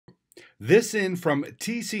This in from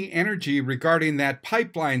TC Energy regarding that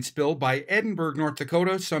pipeline spill by Edinburg, North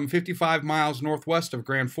Dakota, some 55 miles northwest of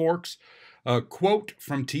Grand Forks. A quote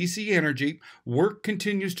from TC Energy: work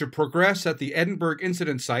continues to progress at the Edinburg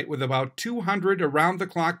incident site with about 200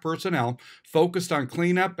 around-the-clock personnel focused on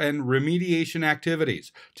cleanup and remediation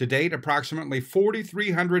activities. To date, approximately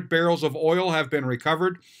 4,300 barrels of oil have been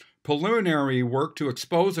recovered. Preliminary work to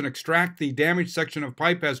expose and extract the damaged section of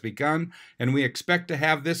pipe has begun, and we expect to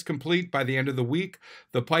have this complete by the end of the week.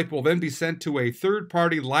 The pipe will then be sent to a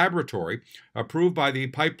third-party laboratory approved by the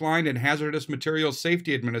Pipeline and Hazardous Materials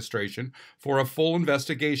Safety Administration for a full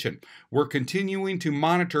investigation. We're continuing to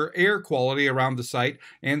monitor air quality around the site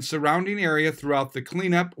and surrounding area throughout the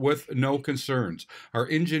cleanup with no concerns. Our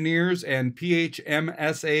engineers and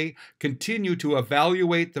PHMSA continue to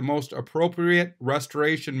evaluate the most appropriate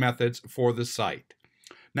restoration methods for the site.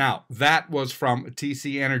 Now, that was from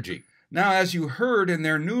TC Energy. Now, as you heard in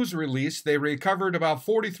their news release, they recovered about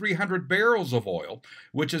 4,300 barrels of oil,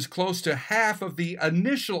 which is close to half of the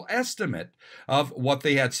initial estimate of what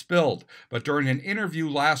they had spilled. But during an interview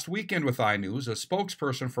last weekend with iNews, a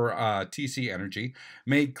spokesperson for TC Energy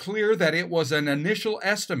made clear that it was an initial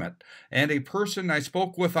estimate, and a person I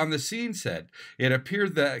spoke with on the scene said it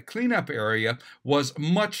appeared the cleanup area was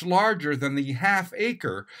much larger than the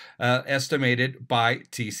half-acre estimated by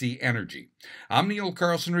TC Energy. I'm Neil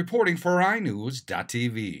Carlson reporting for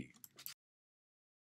iNews.tv.